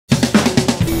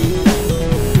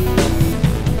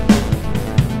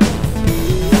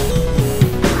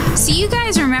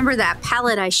remember that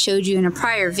palette I showed you in a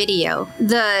prior video,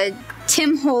 the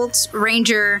Tim Holtz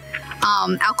Ranger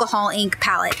alcohol ink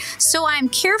palette. So I'm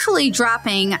carefully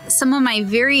dropping some of my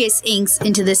various inks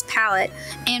into this palette,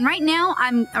 and right now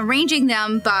I'm arranging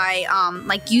them by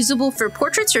like usable for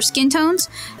portraits or skin tones,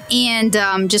 and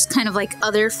just kind of like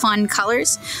other fun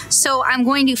colors. So I'm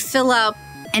going to fill up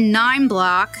a 9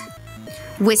 block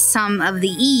with some of the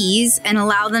E's and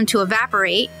allow them to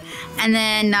evaporate, and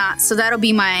then so that'll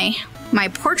be my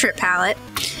portrait palette,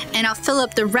 and I'll fill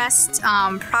up the rest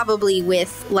probably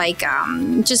with like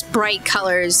just bright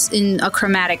colors in a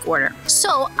chromatic order.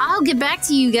 So I'll get back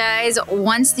to you guys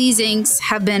once these inks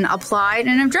have been applied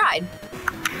and have dried.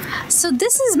 So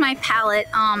this is my palette.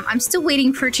 I'm still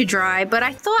waiting for it to dry, but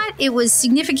I thought it was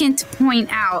significant to point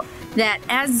out that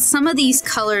as some of these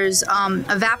colors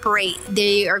evaporate,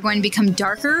 they are going to become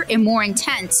darker and more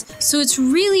intense. So it's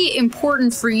really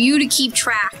important for you to keep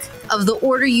track of the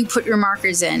order you put your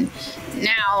markers in.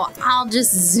 Now, I'll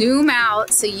just zoom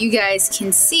out so you guys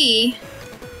can see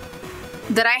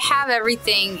that I have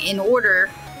everything in order,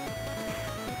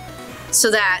 so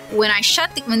that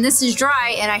when this is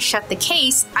dry and I shut the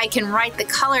case, I can write the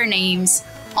color names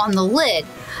on the lid.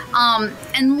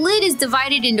 And the lid is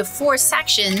divided into 4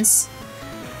 sections,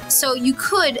 so you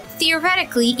could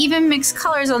theoretically even mix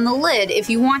colors on the lid if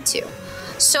you want to.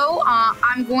 So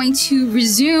I'm going to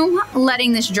resume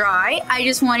letting this dry. I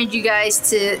just wanted you guys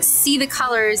to see the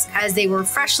colors as they were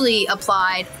freshly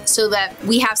applied so that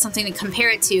we have something to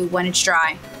compare it to when it's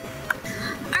dry.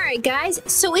 Alright guys,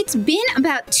 so it's been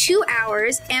about 2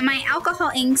 hours and my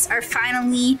alcohol inks are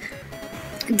finally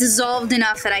dissolved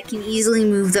enough that I can easily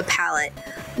move the palette.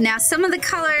 Now some of the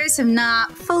colors have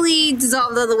not fully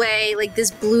dissolved all the way, like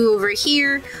this blue over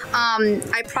here.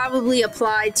 I probably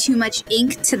applied too much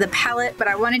ink to the palette, but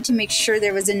I wanted to make sure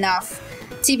there was enough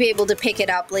to be able to pick it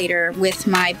up later with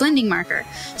my blending marker.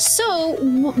 So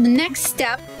the next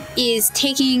step is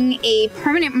taking a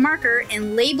permanent marker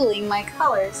and labeling my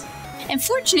colors. And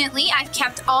fortunately, I've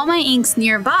kept all my inks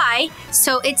nearby,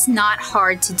 so it's not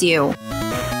hard to do.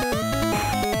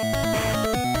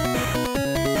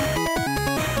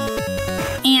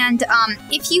 And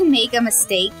if you make a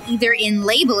mistake, either in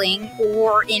labeling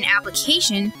or in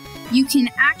application, you can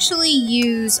actually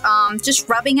use just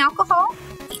rubbing alcohol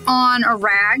on a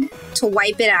rag to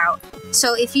wipe it out.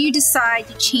 So if you decide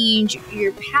to change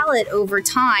your palette over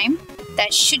time,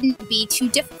 that shouldn't be too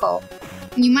difficult.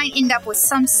 You might end up with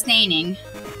some staining.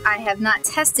 I have not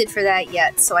tested for that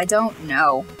yet, so I don't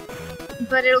know.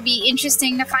 But it'll be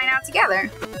interesting to find out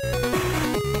together.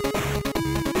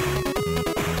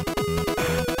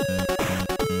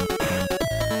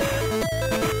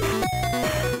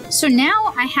 So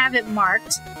now I have it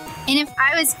marked, and if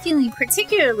I was feeling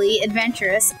particularly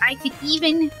adventurous, I could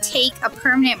even take a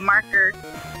permanent marker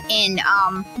and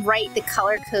write the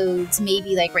color codes,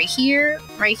 maybe like right here,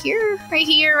 right here, right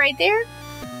here, right there.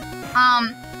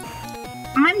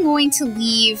 I'm going to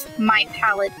leave my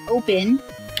palette open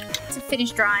to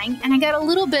finish drying, and I got a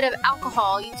little bit of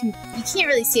alcohol. You can't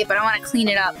really see it, but I want to clean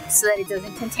it up so that it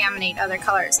doesn't contaminate other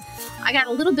colors. I got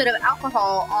a little bit of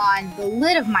alcohol on the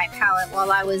lid of my palette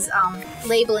while I was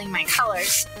labeling my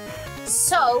colors.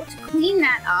 So to clean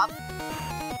that up,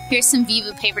 here's some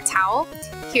Viva paper towel.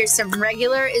 Here's some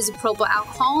regular isopropyl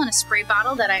alcohol in a spray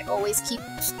bottle that I always keep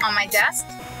on my desk.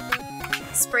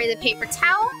 Spray the paper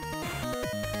towel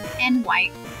and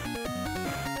wipe.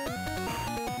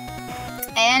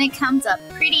 And it comes up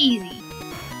pretty easy.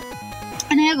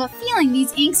 And I have a feeling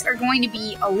these inks are going to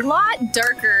be a lot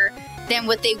darker than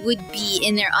what they would be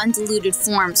in their undiluted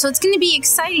form. So it's going to be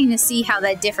exciting to see how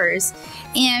that differs,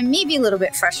 and maybe a little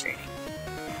bit frustrating.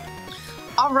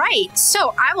 Alright,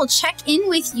 so I will check in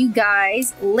with you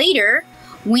guys later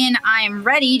when I'm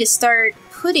ready to start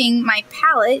putting my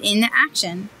palette into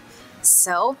action.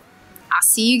 So, I'll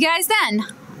see you guys then.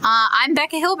 I'm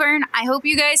Becca Hilburn. I hope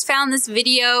you guys found this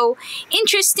video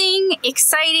interesting,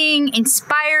 exciting,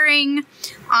 inspiring.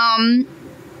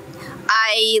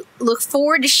 I look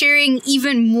forward to sharing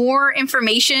even more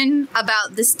information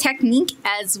about this technique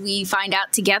as we find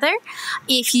out together.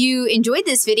 If you enjoyed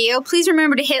this video, please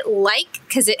remember to hit like,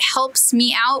 because it helps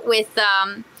me out with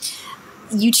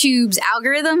YouTube's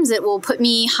algorithms. It will put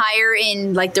me higher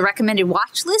in like the recommended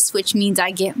watch list, which means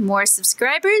I get more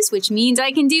subscribers, which means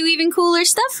I can do even cooler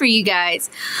stuff for you guys.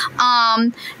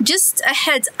 Just a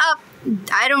heads up,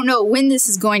 I don't know when this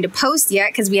is going to post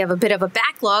yet because we have a bit of a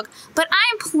backlog, but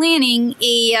I'm planning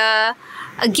a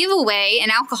giveaway, an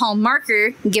alcohol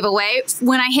marker giveaway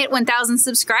when I hit 1,000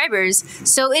 subscribers.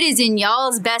 So it is in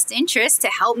y'all's best interest to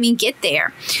help me get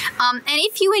there. And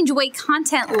if you enjoy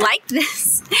content like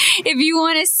this, if you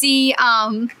want to see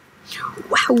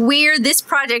where this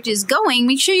project is going,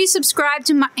 make sure you subscribe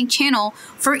to my channel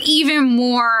for even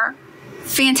more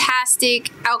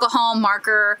fantastic alcohol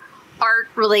marker art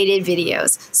related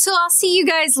videos. So I'll see you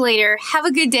guys later. Have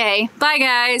a good day. Bye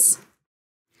guys.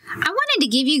 I wanted to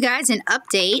give you guys an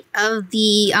update of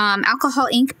the alcohol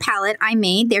ink palette I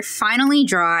made. They're finally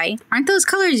dry. Aren't those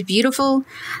colors beautiful?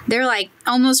 They're like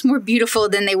almost more beautiful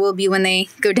than they will be when they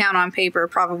go down on paper,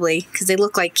 probably, because they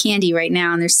look like candy right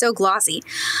now and they're so glossy.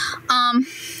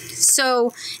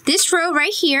 So this row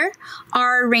right here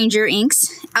are Ranger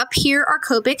inks. Up here are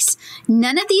Copics.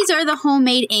 None of these are the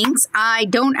homemade inks. I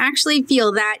don't actually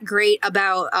feel that great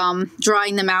about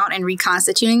drawing them out and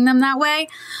reconstituting them that way.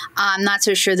 I'm not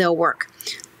so sure they'll work.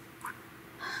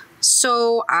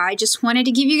 So I just wanted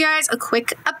to give you guys a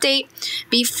quick update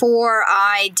before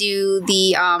I do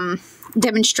the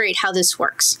demonstrate how this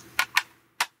works.